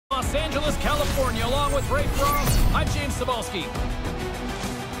Los Angeles, California, along with Ray Ferraro, I'm James Cebulski.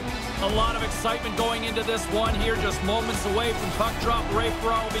 A lot of excitement going into this one here, just moments away from puck drop. Ray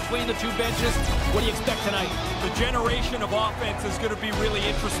Ferraro between the two benches. What do you expect tonight? The generation of offense is going to be really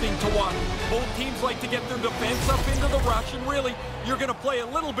interesting to watch. Both teams like to get their defense up into the rush, and really, you're going to play a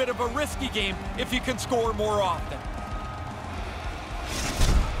little bit of a risky game if you can score more often.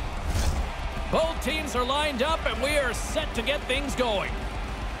 Both teams are lined up, and we are set to get things going.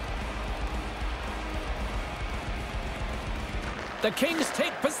 The Kings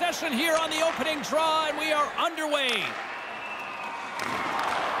take possession here on the opening draw, and we are underway.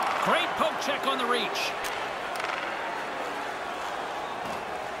 Great poke check on the reach.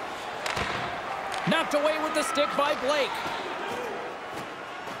 Knocked away with the stick by Blake.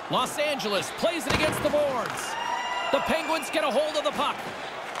 Los Angeles plays it against the boards. The Penguins get a hold of the puck.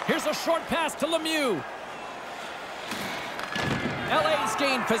 Here's a short pass to Lemieux. LA's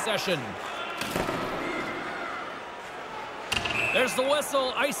gained possession. There's the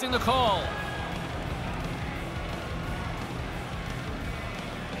whistle, icing the call.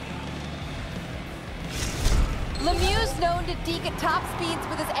 Lemieux's known to deke at top speeds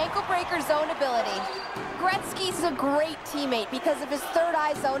with his ankle breaker zone ability. Gretzky's a great teammate because of his third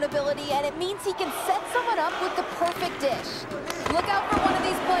eye zone ability, and it means he can set someone up with the perfect dish. Look out for one of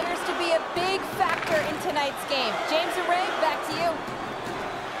these players to be a big factor in tonight's game. James and Ray, back to you.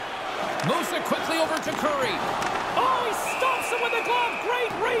 Moves it quickly over to Curry. Oh, he stops him with a glove.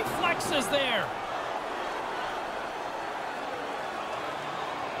 Great reflexes there.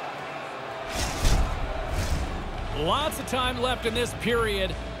 Lots of time left in this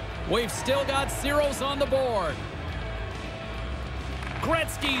period. We've still got zeros on the board.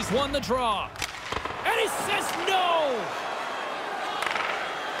 Gretzky's won the draw. And he says no.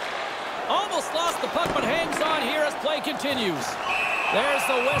 Almost lost the puck, but hangs on here as play continues. There's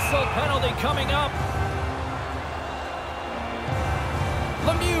the whistle, penalty coming up.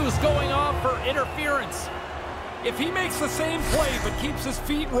 Lemieux's going off for interference. If he makes the same play but keeps his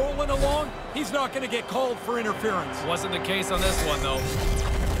feet rolling along, he's not going to get called for interference. Wasn't the case on this one, though.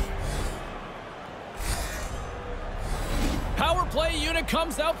 Power play unit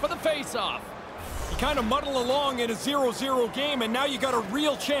comes out for the face-off. You kind of muddle along in a 0-0 game, and now you got a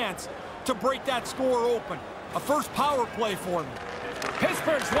real chance to break that score open. A first power play for them.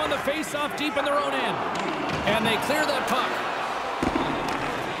 Pittsburgh's won the face-off deep in their own end. And they clear that puck.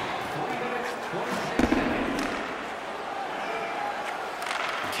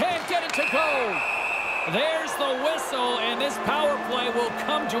 Can't get it to go. There's the whistle, and this power play will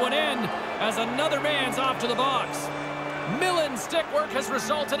come to an end as another man's off to the box. Millen's stick work has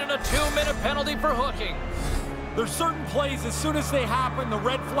resulted in a 2-minute penalty for hooking. There's certain plays, as soon as they happen, the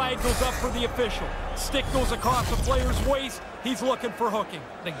red flag goes up for the official. Stick goes across the player's waist. He's looking for hooking.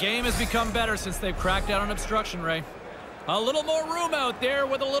 The game has become better since they've cracked down on obstruction, Ray. A little more room out there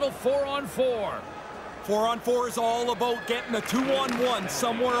with a little 4-on-4. 4-on-4 is all about getting a 2-on-1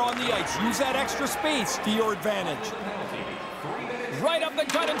 somewhere on the ice. Use that extra space to your advantage. Right up the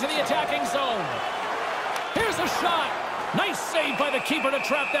gut into the attacking zone. Here's a shot. Nice save by the keeper to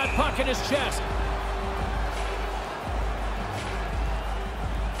trap that puck in his chest.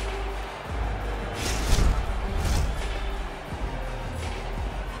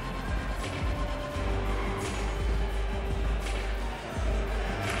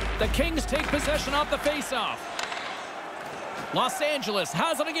 The Kings take possession off the faceoff. Los Angeles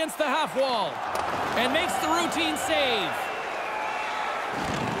has it against the half wall and makes the routine save.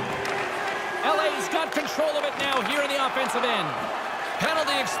 LA's got control of it now here in the offensive end.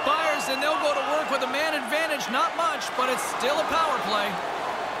 Penalty expires and they'll go to work with a man advantage. Not much, but it's still a power play.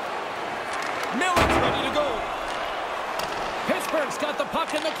 Millen's ready to go. Pittsburgh's got the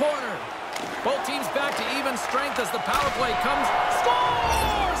puck in the corner. Both teams back to even strength as the power play comes.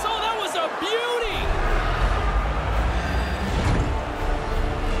 Scores! Oh, that was a beauty!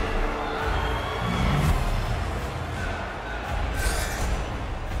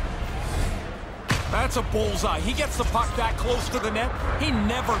 That's a bullseye. He gets the puck that close to the net. He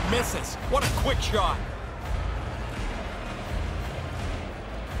never misses. What a quick shot.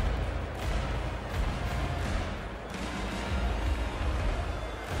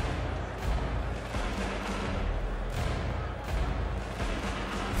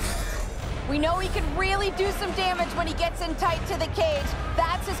 We know he can really do some damage when he gets in tight to the cage.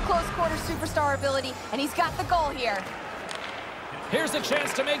 That's his close-quarter superstar ability, and he's got the goal here. Here's a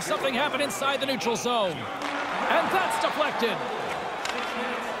chance to make something happen inside the neutral zone. And that's deflected.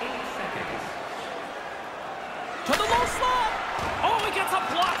 To the low slot. Oh, he gets a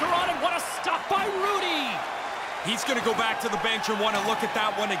blocker on it. What a stop by Rudy. He's going to go back to the bench and want to look at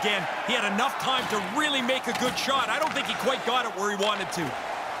that one again. He had enough time to really make a good shot. I don't think he quite got it where he wanted to.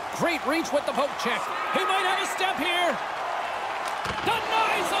 Great reach with the poke check. He might have a step here.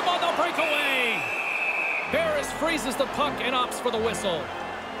 Denies him on the breakaway. Barris freezes the puck and opts for the whistle.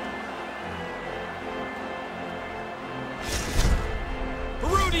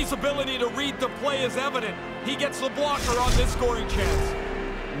 Rudy's ability to read the play is evident. He gets the blocker on this scoring chance.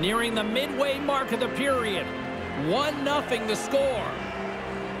 Nearing the midway mark of the period. 1-0 the score.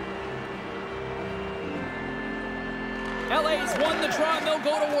 LA's won the draw and they'll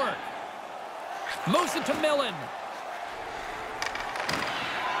go to work. Moves it to Millen.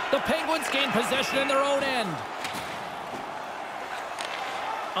 The Penguins gain possession in their own end.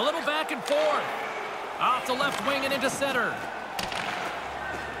 A little back and forth. Off the left wing and into center.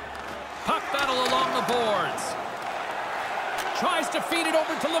 Puck battle along the boards. Tries to feed it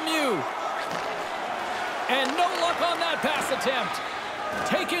over to Lemieux. And no luck on that pass attempt.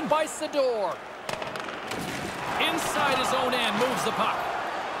 Taken by Sador. Inside his own end, moves the puck.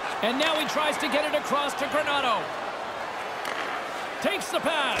 And now he tries to get it across to Granato. Takes the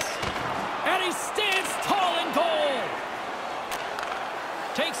pass. And he stands tall in goal.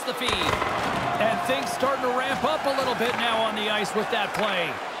 Takes the feed. And things starting to ramp up a little bit now on the ice with that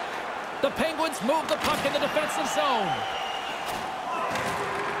play. The Penguins move the puck in the defensive zone.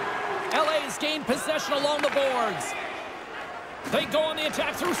 LA's gained possession along the boards. They go on the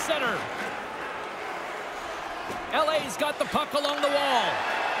attack through center. LA's got the puck along the wall.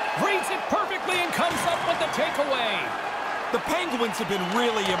 Reads it perfectly and comes up with the takeaway. The Penguins have been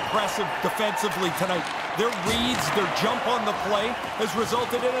really impressive defensively tonight. Their reads, their jump on the play has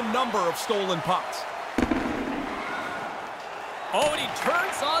resulted in a number of stolen pucks. Oh, and he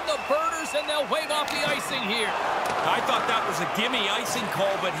turns on the burners, and they'll wave off the icing here. I thought that was a gimme icing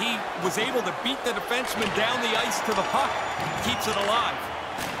call, but he was able to beat the defenseman down the ice to the puck. Keeps it alive.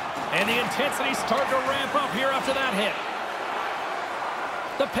 And the intensity's starting to ramp up here after that hit.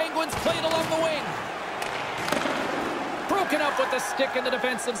 The Penguins played along the wing. Broken up with the stick in the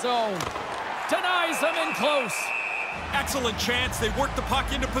defensive zone. Denies them in close. Excellent chance. They work the puck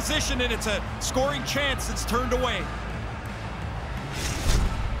into position, and it's a scoring chance that's turned away.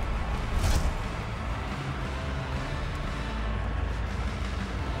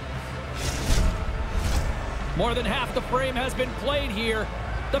 More than half the frame has been played here.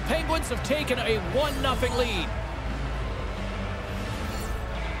 The Penguins have taken a 1-0 lead.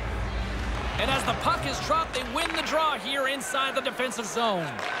 And as the puck is dropped, they win the draw here inside the defensive zone.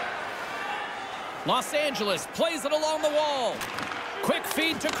 Los Angeles plays it along the wall. Quick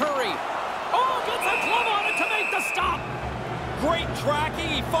feed to Curry. Oh, gets a glove on it to make the stop. Great tracking.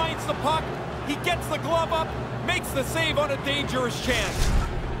 He finds the puck. He gets the glove up, makes the save on a dangerous chance.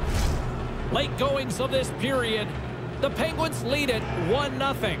 Late goings of this period, the Penguins lead it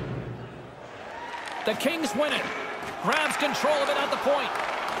 1-0. The Kings win it. Grabs control of it at the point.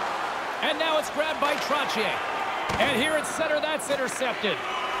 And now it's grabbed by Trottier. And here at center, that's intercepted.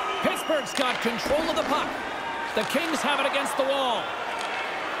 Pittsburgh's got control of the puck. The Kings have it against the wall.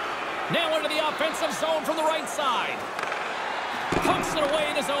 Now into the offensive zone from the right side. Punks it away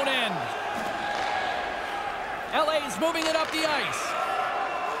in his own end. LA's moving it up the ice.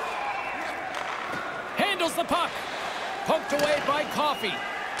 Handles the puck. Poked away by Coffey.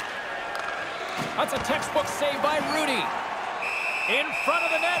 That's a textbook save by Rudy. In front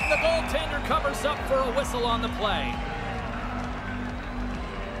of the net, and the goaltender covers up for a whistle on the play.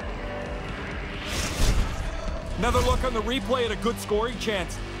 Another look on the replay at a good scoring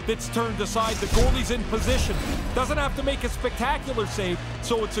chance that's turned aside. The goalie's in position. Doesn't have to make a spectacular save,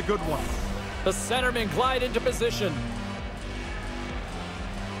 so it's a good one. The centerman glide into position.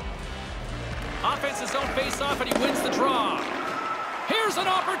 Offense his own face-off, and he wins the draw. Here's an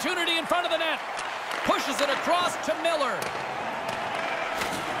opportunity in front of the net. Pushes it across to Miller.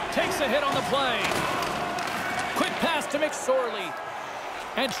 Takes a hit on the play. Quick pass to McSorley.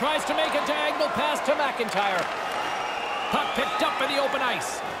 And tries to make a diagonal pass to McIntyre. Puck picked up in the open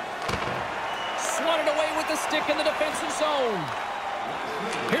ice. Swatted away with the stick in the defensive zone.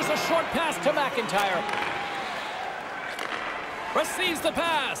 Here's a short pass to McIntyre. Receives the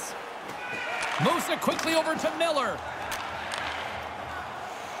pass. Moves it quickly over to Miller.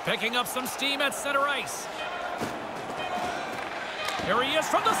 Picking up some steam at center ice. Here he is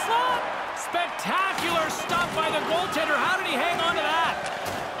from the slot. Spectacular stop by the goaltender. How did he hang on to that?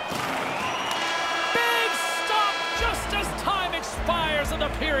 Big stop just as time expires in the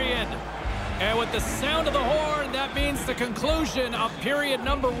period. And with the sound of the horn, that means the conclusion of period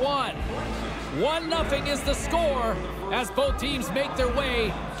number 1. 1-0 is the score as both teams make their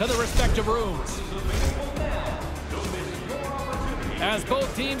way to the respective rooms. As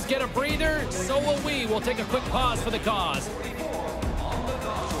both teams get a breather, so will we. We'll take a quick pause for the cause.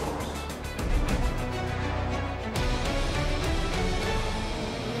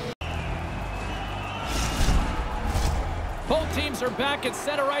 Both teams are back at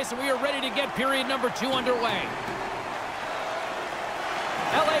center ice, and we are ready to get period number 2 underway.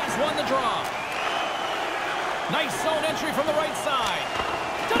 LA's won the draw. Nice zone entry from the right side.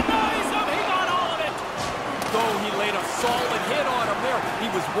 Denies him. He got all of it. Though he laid a solid hit on him there. He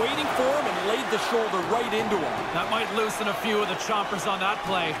was waiting for him and laid the shoulder right into him. That might loosen a few of the choppers on that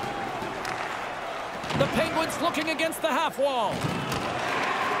play. The Penguins looking against the half wall.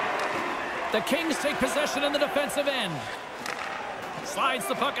 The Kings take possession in the defensive end. Slides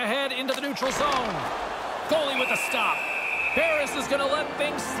the puck ahead into the neutral zone. Goalie with a stop. Barris is going to let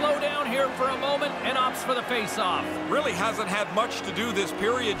things slow down here for a moment and opts for the face-off. Really hasn't had much to do this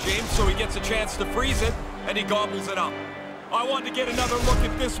period, James, so he gets a chance to freeze it, and he gobbles it up. I wanted to get another look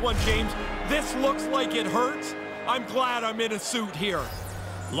at this one, James. This looks like it hurts. I'm glad I'm in a suit here.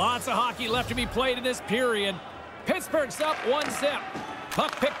 Lots of hockey left to be played in this period. Pittsburgh's up 1-0.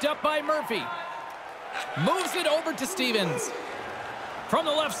 Puck picked up by Murphy. Moves it over to Stevens. From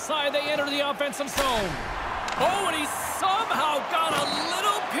the left side, they enter the offensive zone. Oh, and he somehow got a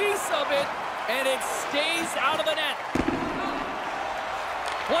little piece of it, and it stays out of the net.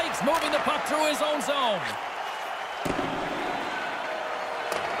 Blake's moving the puck through his own zone.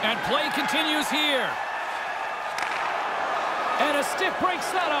 And play continues here. And a stick breaks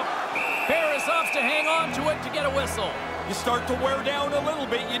that up. Barris opts to hang on to it to get a whistle. You start to wear down a little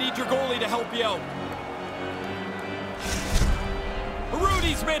bit, you need your goalie to help you out.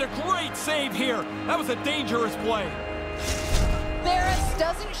 Rudy's made a great save here. That was a dangerous play. Barris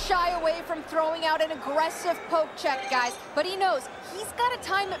doesn't shy away from throwing out an aggressive poke check, guys, but he knows he's got to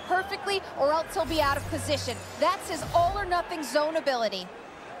time it perfectly or else he'll be out of position. That's his all-or-nothing zone ability.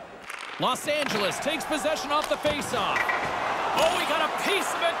 Los Angeles takes possession off the faceoff. Oh, he got a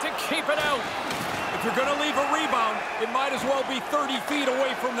piece of it to keep it out. If you're going to leave a rebound, it might as well be 30 feet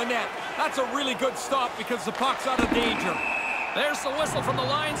away from the net. That's a really good stop because the puck's out of danger. There's the whistle from the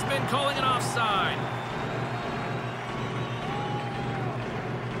linesman calling an offside.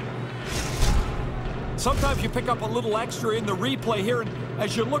 Sometimes you pick up a little extra in the replay here, and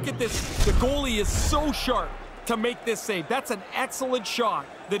as you look at this, the goalie is so sharp to make this save. That's an excellent shot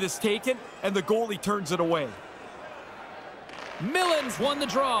that is taken, and the goalie turns it away. Millen's won the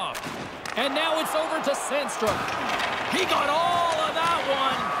draw. And now it's over to Sandstrom. He got all of that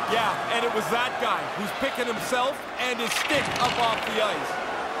one. Yeah, and it was that guy who's picking himself and his stick up off the ice.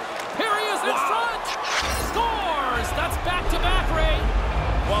 Here he is in front. Scores! That's back-to-back, Ray.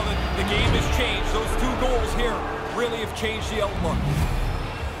 Well, the game has changed. Those 2 goals here really have changed the outlook.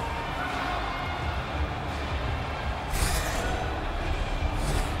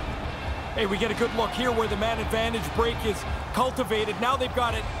 Hey, we get a good look here where the man advantage break is cultivated. Now they've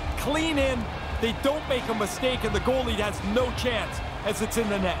got it clean in. They don't make a mistake, and the goalie has no chance as it's in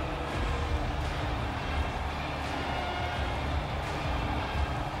the net.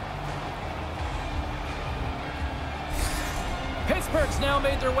 Pittsburgh's now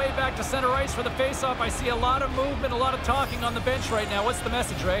made their way back to center ice for the faceoff. I see a lot of movement, a lot of talking on the bench right now. What's the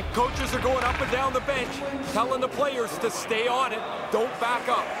message, Ray? Coaches are going up and down the bench, telling the players to stay on it, don't back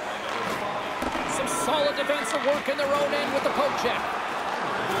up. Some solid defensive work in their own end with the poke check.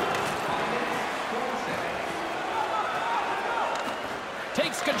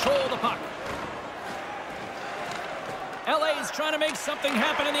 Takes control of the puck. LA's trying to make something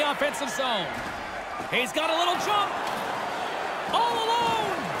happen in the offensive zone. He's got a little jump. All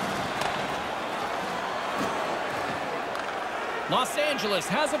alone. Los Angeles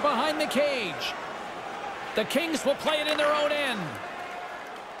has it behind the cage. The Kings will play it in their own end.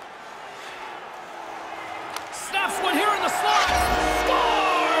 Snaps one here in the slot.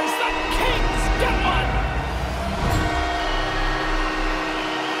 Scores! The Kings get one!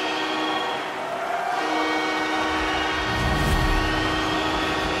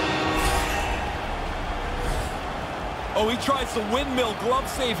 Oh, he tries the windmill glove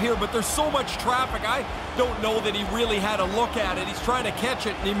save here, but there's so much traffic. I don't know that he really had a look at it. He's trying to catch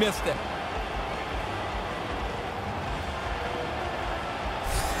it, and he missed it.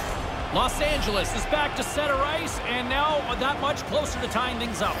 Los Angeles is back to center ice, and now that much closer to tying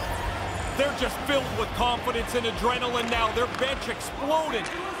things up. They're just filled with confidence and adrenaline now. Their bench exploded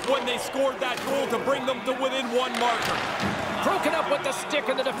when they scored that goal to bring them to within 1 marker. Broken up with the stick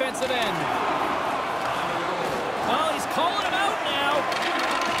in the defensive end. Well, he's calling him out now.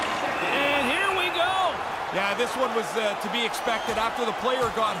 And here we go. Yeah, this one was to be expected. After the player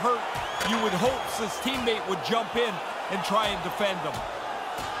got hurt, you would hope his teammate would jump in and try and defend them.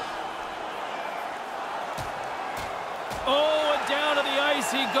 Oh, and down to the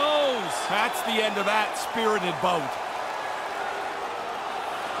ice he goes. That's the end of that spirited bout.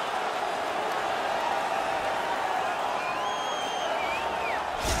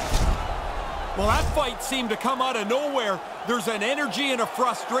 Well, that fight seemed to come out of nowhere. There's an energy and a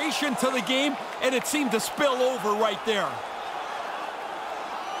frustration to the game, and it seemed to spill over right there.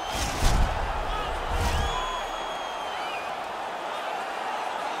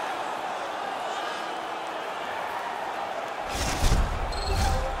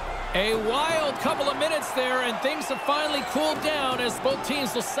 A wild couple of minutes there, and things have finally cooled down as both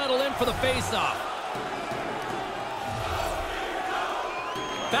teams will settle in for the face-off.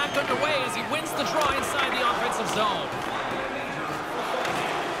 Back underway as he wins the draw inside the offensive zone.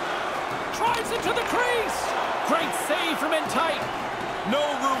 Drives into the crease. Great save from in tight. No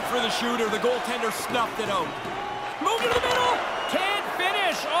room for the shooter. The goaltender snuffed it out. Move to the middle. Can't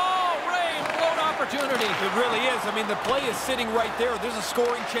finish. Oh, Ray, blown opportunity. It really is. I mean, the play is sitting right there. There's a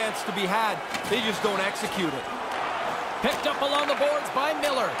scoring chance to be had. They just don't execute it. Picked up along the boards by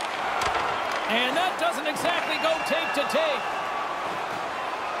Miller. And that doesn't exactly go tape to tape.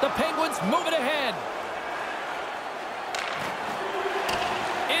 The Penguins move it ahead.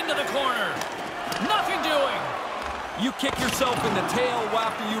 Into the corner. Nothing doing. You kick yourself in the tail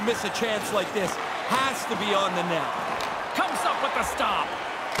after you miss a chance like this. Has to be on the net. Comes up with the stop.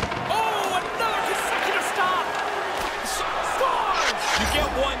 Oh, another consecutive stop. Scores! You get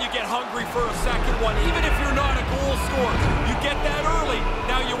one, you get hungry for a second one. Even if you're not a goal scorer, you get that early.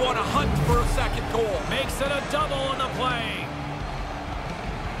 Now you want to hunt for a second goal. Makes it a double on the play.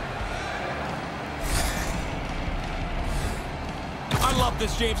 I love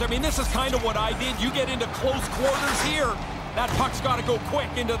this, James. I mean, this is kind of what I did. You get into close quarters here. That puck's got to go quick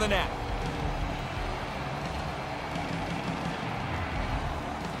into the net.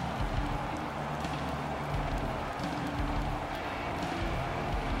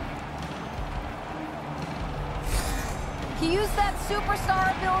 He used that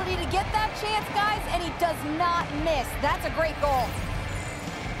superstar ability to get that chance, guys, and he does not miss. That's a great goal.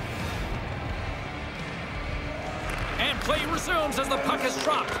 And play resumes as the puck is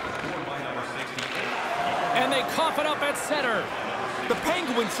dropped. And they cough it up at center. The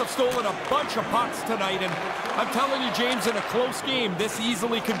Penguins have stolen a bunch of pucks tonight, and I'm telling you, James, in a close game, this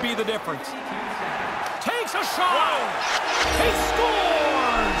easily could be the difference. Takes a shot. He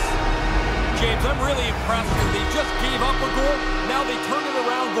scores! James, I'm really impressed here. They just gave up a goal. Now they turn it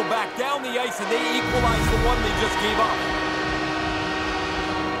around, go back down the ice, and they equalize the one they just gave up.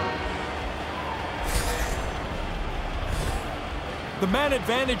 The man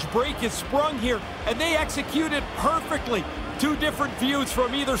advantage break is sprung here, and they execute it perfectly. Two different views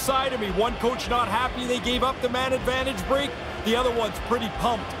from either side of me. One coach not happy they gave up the man advantage break. The other one's pretty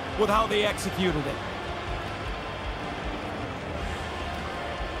pumped with how they executed it.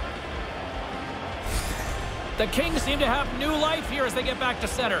 The Kings seem to have new life here as they get back to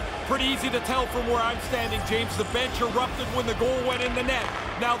center. Pretty easy to tell from where I'm standing, James. The bench erupted when the goal went in the net.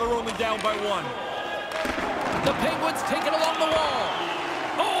 Now they're only down by one. The Penguins take it along the wall.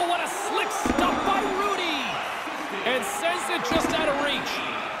 Oh, what a slick stop by Rudy. And sends it just out of reach.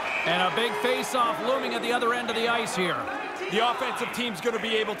 And a big face-off looming at the other end of the ice here. The offensive team's going to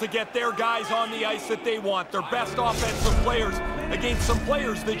be able to get their guys on the ice that they want. Their best offensive players against some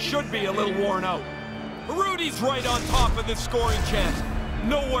players that should be a little worn out. Rudy's right on top of this scoring chance.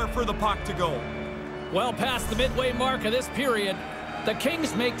 Nowhere for the puck to go. Well past the midway mark of this period, the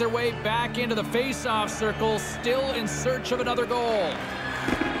Kings make their way back into the face-off circle, still in search of another goal.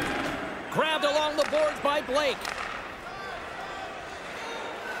 Grabbed along the boards by Blake.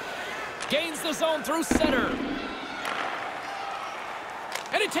 Gains the zone through center.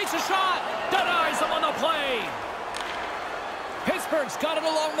 And he takes a shot. Denies him on the play. Pittsburgh's got it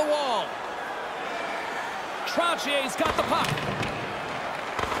along the wall. Troutier's got the puck.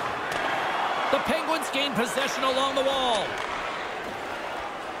 The Penguins gain possession along the wall.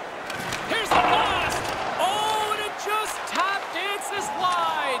 Here's the blast! Oh, and it just tap dances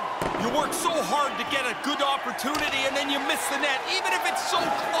wide. You work so hard to get a good opportunity, and then you miss the net. Even if it's so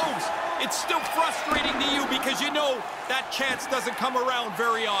close, it's still frustrating to you because you know that chance doesn't come around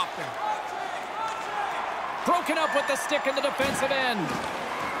very often. Broken up with the stick in the defensive end.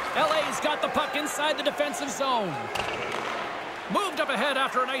 LA's got the puck inside the defensive zone. Moved up ahead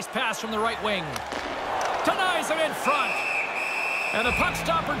after a nice pass from the right wing. Denies him in front. And the puck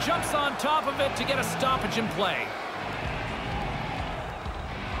stopper jumps on top of it to get a stoppage in play.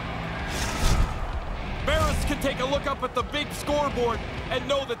 Barris can take a look up at the big scoreboard and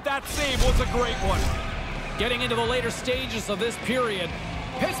know that that save was a great one. Getting into the later stages of this period,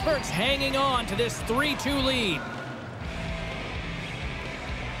 Pittsburgh's hanging on to this 3-2 lead.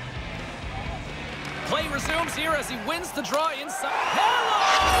 Play resumes here as he wins the draw inside. Hello!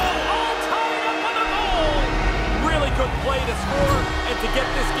 All tied up on the goal! Really good play to score and to get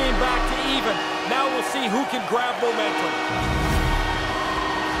this game back to even. Now we'll see who can grab momentum.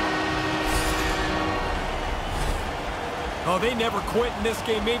 Oh, they never quit in this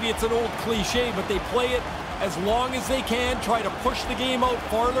game. Maybe it's an old cliche, but they play it as long as they can, try to push the game out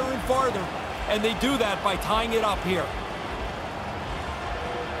farther and farther, and they do that by tying it up here.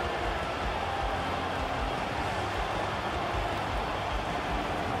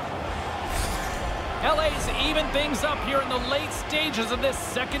 LA's even things up here in the late stages of this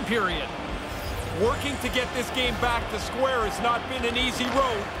second period. Working to get this game back to square has not been an easy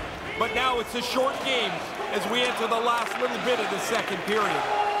road, but now it's a short game as we enter the last little bit of the second period.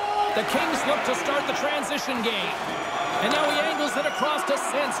 The Kings look to start the transition game. And now he angles it across to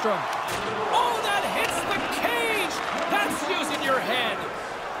Sandstrom. Oh, that hits the cage! That's using your head.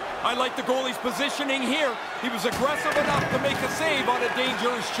 I like the goalie's positioning here. He was aggressive enough to make a save on a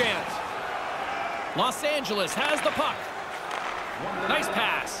dangerous chance. Los Angeles has the puck. Nice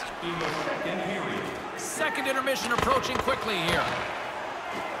pass. Second intermission approaching quickly here.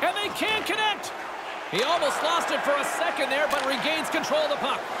 And they can't connect. He almost lost it for a second there, but regains control of the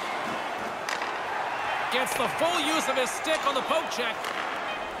puck. Gets the full use of his stick on the poke check.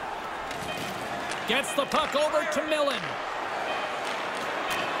 Gets the puck over to Millen.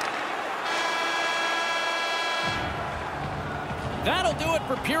 That'll do it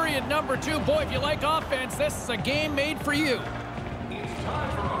for period number 2. Boy, if you like offense, this is a game made for you. It's time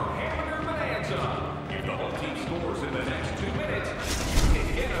for our hamburger bonanza. If the whole team scores in the next 2 minutes, you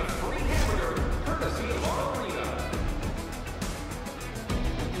can get a free hamburger courtesy of our arena.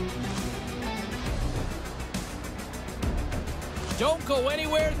 Don't go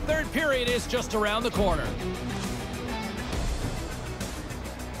anywhere. Third period is just around the corner.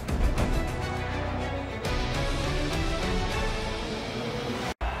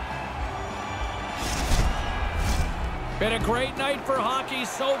 Been a great night for hockey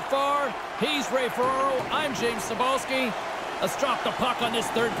so far. He's Ray Ferraro. I'm James Cebulski. Let's drop the puck on this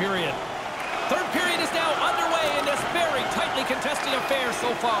third period. Third period is now underway in this very tightly contested affair so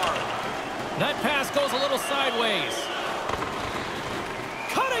far. That pass goes a little sideways.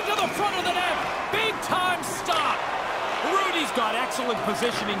 Cutting to the front of the net. Big time stop. Rudy's got excellent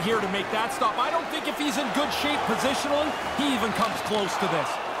positioning here to make that stop. I don't think if he's in good shape positionally, he even comes close to this.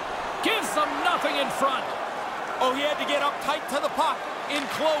 Gives them nothing in front. Oh, he had to get up tight to the puck. In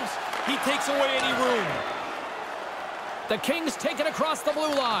close, he takes away any room. The Kings take it across the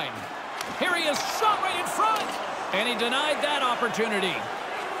blue line. Here he is, shot right in front. And he denied that opportunity.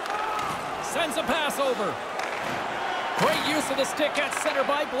 Sends a pass over. Great use of the stick at center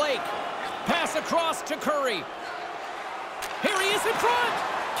by Blake. Pass across to Curry. Here he is in front.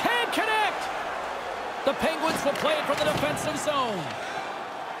 Can't connect. The Penguins will play it from the defensive zone.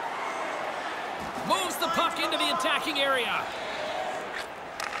 Moves the puck into the attacking area.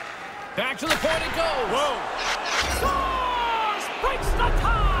 Back to the point it goes. Whoa. Scores! Breaks the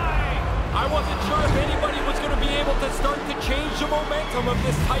tie! I wasn't sure if anybody was going to be able to start to change the momentum of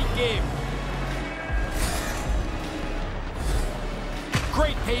this tight game.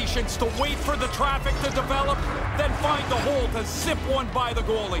 Great patience to wait for the traffic to develop, then find the hole to zip one by the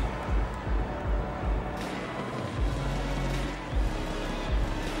goalie.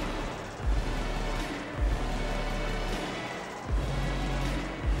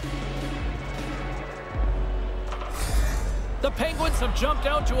 The Penguins have jumped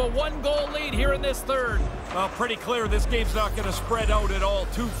out to a 1-goal lead here in this third. Well, pretty clear this game's not going to spread out at all.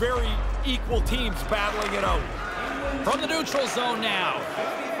 Two very equal teams battling it out. From the neutral zone now.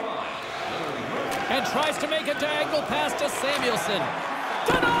 And tries to make a diagonal pass to Samuelson.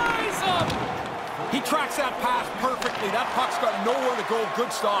 Denies him! He tracks that pass perfectly. That puck's got nowhere to go.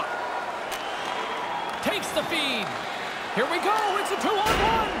 Good stop. Takes the feed. Here we go. It's a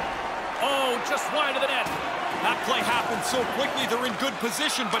 2-on-1. Oh, just wide of the net. That play happened so quickly, they're in good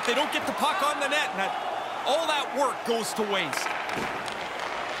position, but they don't get the puck on the net, and all that work goes to waste.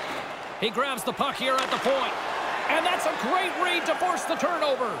 He grabs the puck here at the point, and that's a great read to force the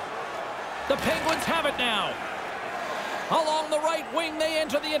turnover. The Penguins have it now. Along the right wing, they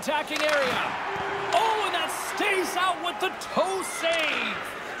enter the attacking area. Oh, and that stays out with the toe save.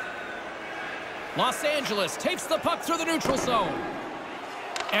 Los Angeles takes the puck through the neutral zone.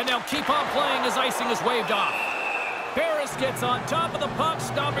 And they'll keep on playing as icing is waved off. Barris gets on top of the puck,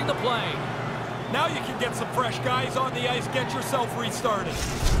 stopping the play. Now you can get some fresh guys on the ice, get yourself restarted.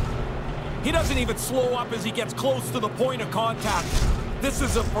 He doesn't even slow up as he gets close to the point of contact. This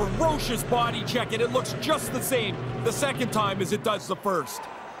is a ferocious body check, and it looks just the same the second time as it does the first.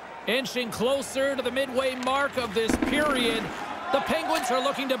 Inching closer to the midway mark of this period, the Penguins are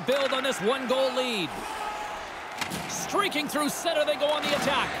looking to build on this one-goal lead. Streaking through center, they go on the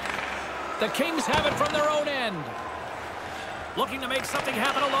attack. The Kings have it from their own end. Looking to make something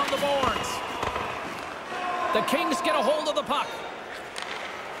happen along the boards. The Kings get a hold of the puck.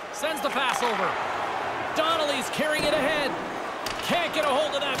 Sends the pass over. Donnelly's carrying it ahead. Can't get a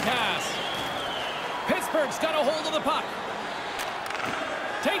hold of that pass. Pittsburgh's got a hold of the puck.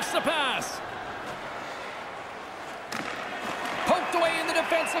 Takes the pass. Poked away in the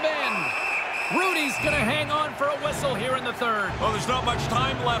defensive end. Rudy's going to hang on for a whistle here in the third. Well, there's not much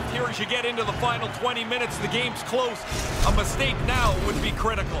time left here as you get into the final 20 minutes. The game's close. A mistake now would be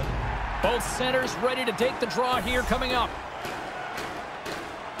critical. Both centers ready to take the draw here coming up.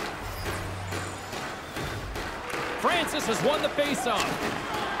 Francis has won the faceoff.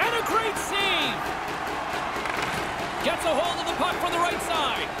 And a great save. Gets a hold of the puck from the right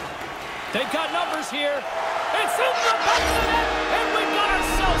side. They've got numbers here. It's in the back of the net, and we've got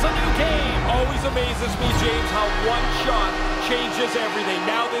ourselves a new game. Always amazes me, James, how one shot changes everything.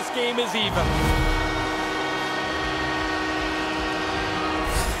 Now this game is even.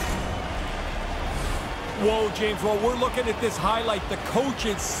 Whoa, James, while we're looking at this highlight, the coach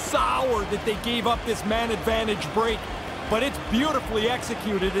is sour that they gave up this man advantage break. But it's beautifully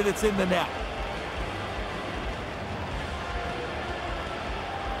executed, and it's in the net.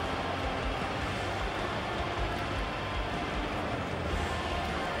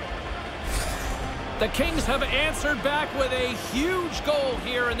 The Kings have answered back with a huge goal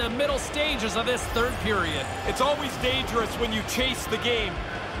here in the middle stages of this third period. It's always dangerous when you chase the game.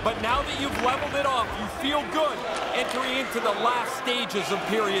 But now that you've leveled it off, you feel good entering into the last stages of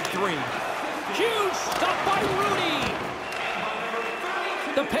period 3. Huge stop by Rudy.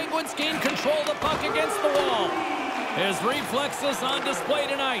 The Penguins gain control of the puck against the wall. His reflexes on display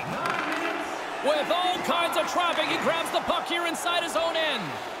tonight. With all kinds of traffic, he grabs the puck here inside his own end.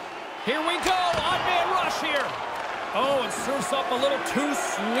 Here we go, on-man rush here. Oh, and serves up a little too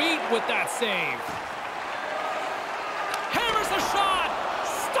sweet with that save. Hammers the shot.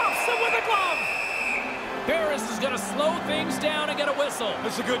 Stops him with a glove. Barris is going to slow things down and get a whistle.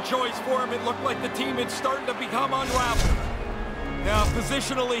 It's a good choice for him. It looked like the team is starting to become unraveled. Now,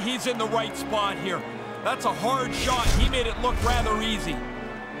 positionally, he's in the right spot here. That's a hard shot. He made it look rather easy.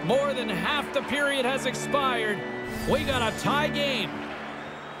 More than half the period has expired. We got a tie game.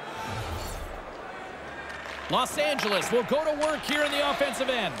 Los Angeles will go to work here in the offensive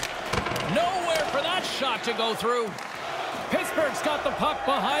end. Nowhere for that shot to go through. Pittsburgh's got the puck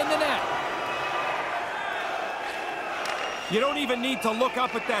behind the net. You don't even need to look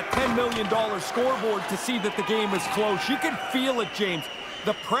up at that $10 million scoreboard to see that the game is close. You can feel it, James.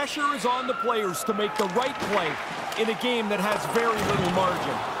 The pressure is on the players to make the right play in a game that has very little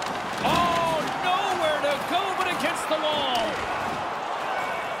margin. Oh, nowhere to go but against the wall.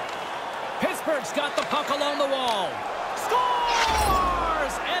 Pittsburgh's got the puck along the wall.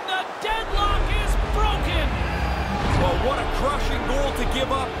 Scores! And the deadlock is broken. Well, what a crushing goal to give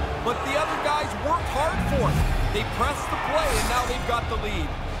up, but the other guys worked hard for it. They pressed the play, and now they've got the lead.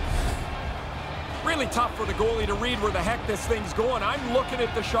 Really tough for the goalie to read where the heck this thing's going. I'm looking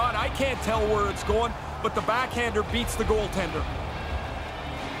at the shot. I can't tell where it's going, but the backhander beats the goaltender.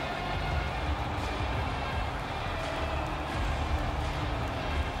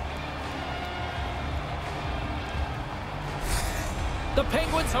 The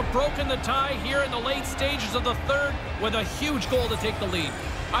Penguins have broken the tie here in the late stages of the third with a huge goal to take the lead.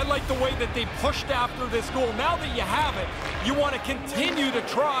 I like the way that they pushed after this goal. Now that you have it, you want to continue to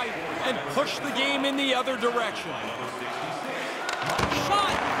try and push the game in the other direction.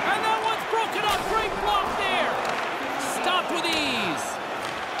 Shot, and that one's broken up. Great block there. Stopped with ease.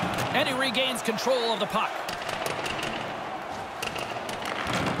 And he regains control of the puck.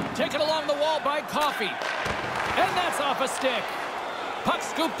 Taken along the wall by Coffey. And that's off a stick. Puck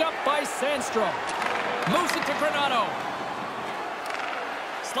scooped up by Sandstrom. Moves it to Granato.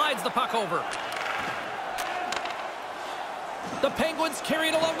 Slides the puck over. The Penguins carry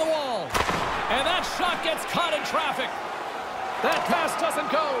it along the wall. And that shot gets caught in traffic. That pass doesn't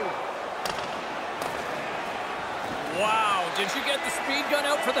go. Wow, did you get the speed gun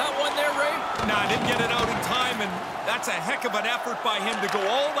out for that one there, Ray? No, I didn't get it out in time, and that's a heck of an effort by him to go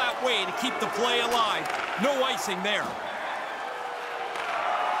all that way to keep the play alive. No icing there.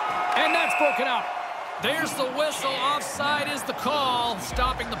 And that's broken up. There's the whistle. Offside is the call,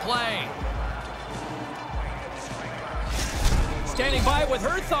 stopping the play. standing by with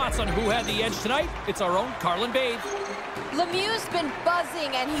her thoughts on who had the edge tonight. It's our own Carlin Babe. Lemieux's been buzzing,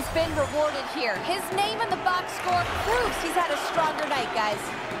 and he's been rewarded here. His name in the box score proves he's had a stronger night, guys.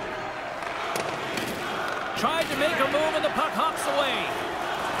 Tried to make a move, and the puck hops away.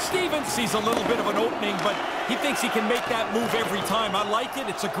 Stevens sees a little bit of an opening, but he thinks he can make that move every time. I like it.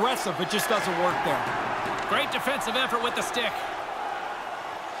 It's aggressive. It just doesn't work there. Great defensive effort with the stick.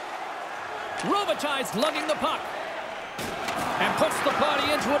 Robitaille's lugging the puck. And puts the body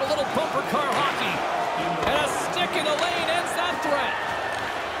into it, a little bumper car hockey. And a stick in the lane ends that threat.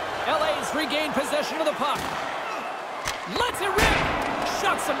 LA's regained possession of the puck. Lets it rip.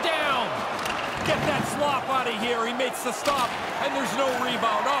 Shuts him down. Get that slop out of here. He makes the stop, and there's no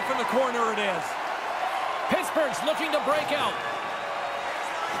rebound. Off in the corner it is. Pittsburgh's looking to break out.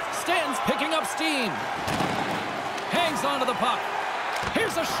 Stanton's picking up steam. Hangs onto the puck.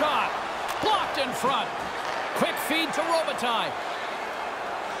 Here's a shot. Blocked in front. Quick feed to Robitaille.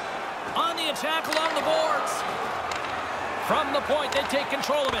 On the attack along the boards. From the point, they take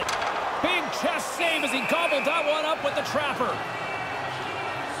control of it. Big chest save as he gobbled that one up with the trapper.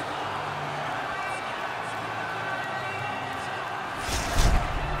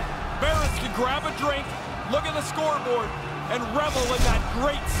 Barris can grab a drink, look at the scoreboard, and revel in that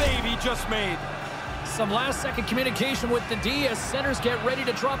great save he just made. Some last-second communication with the D as centers get ready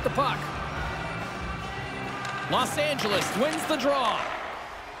to drop the puck. Los Angeles wins the draw.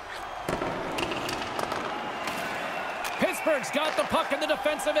 Pittsburgh's got the puck in the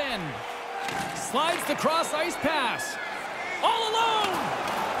defensive end. Slides the cross-ice pass. All alone!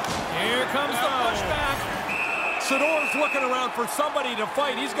 Here comes the pushback. Sador's looking around for somebody to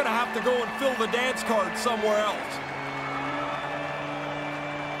fight. He's going to have to go and fill the dance card somewhere else.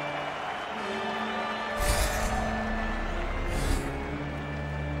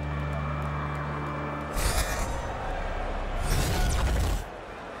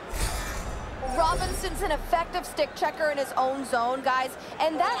 Robinson's an effective stick checker in his own zone, guys,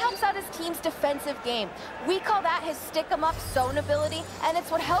 and that helps out his team's defensive game. We call that his stick-em-up zone ability, and it's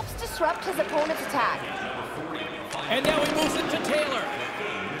what helps disrupt his opponent's attack. And now he moves it to Taylor.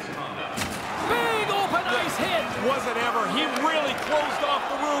 Big open ice hit. Wasn't ever. He really closed off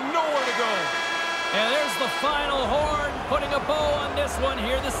the room. Nowhere to go. And there's the final horn, putting a bow on this one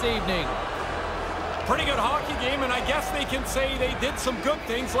here this evening. Pretty good hockey game, and I guess they can say they did some good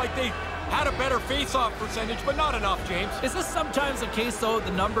things, like they had a better face-off percentage, but not enough, James. Is this sometimes the case, though,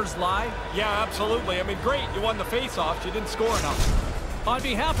 the numbers lie? Yeah, absolutely. I mean, great, you won the face-off. You didn't score enough. On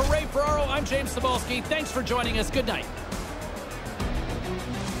behalf of Ray Ferraro, I'm James Cebulski. Thanks for joining us. Good night.